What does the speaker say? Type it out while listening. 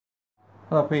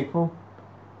Hello people,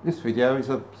 this video is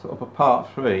a sort of a part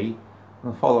 3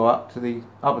 and a follow up to the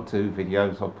other 2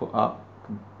 videos I put up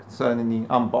concerning the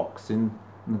unboxing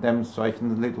and the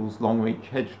demonstration of Lidl's long reach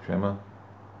hedge trimmer.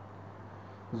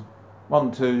 There's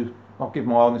I'll give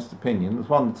my honest opinion, there's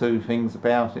 1 or 2 things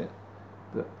about it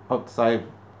that I'd say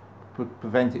would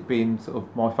prevent it being sort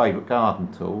of my favourite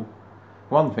garden tool.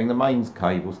 One thing, the mains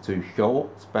cable's too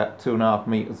short, it's about 2.5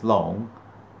 metres long,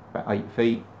 about 8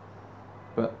 feet,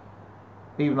 but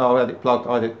even though I had it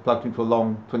plugged into a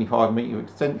long 25-metre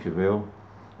extension reel,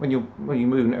 when you're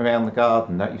moving it around the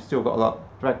garden, you've still got to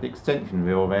drag the extension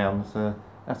reel around. So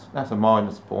that's a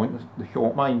minus point. The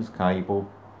short mains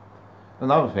cable.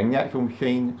 Another thing, the actual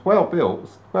machine, it's well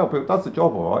built. Does the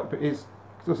job alright, but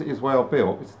because it is well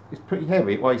built, it's pretty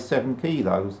heavy. It weighs 7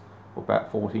 kilos, or about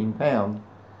 14 pounds.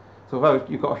 So although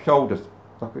you've got a shoulder,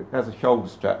 it has a shoulder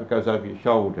strap that goes over your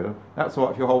shoulder, that's all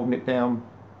right if you're holding it down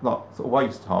like sort of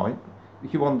waist height.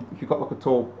 If you've got like a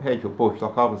tall hedge or bush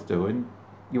like I was doing,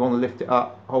 you want to lift it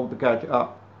up, hold the gadget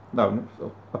up,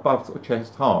 above sort of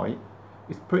chest height.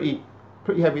 It's pretty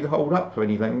heavy to hold up for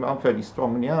any length. I'm fairly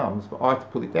strong in the arms, but I have to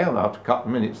pull it down after a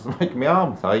couple of minutes to make my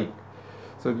arms ache.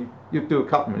 So you do a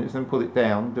couple of minutes, then pull it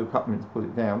down. Do a couple of minutes, pull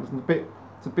it down.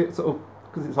 It's a bit sort of,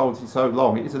 because it's obviously so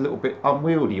long, it is a little bit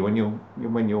unwieldy when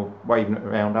you're waving it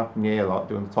around up in the air like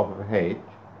doing the top of a hedge.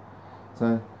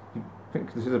 So I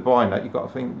think consider buying that, you've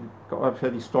got to have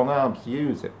fairly strong arms to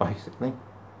use it, basically.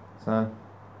 So,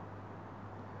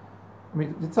 I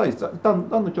mean, I'd say it's done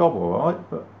the job all right,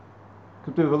 but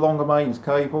could do with a longer mains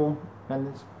cable, and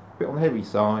it's a bit on the heavy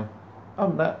side.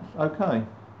 Other than that, okay.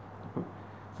 But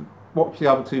watch the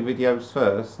other 2 videos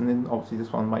first, and then obviously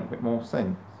this one will make a bit more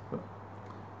sense. But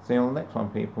see you on the next one,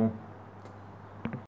 people.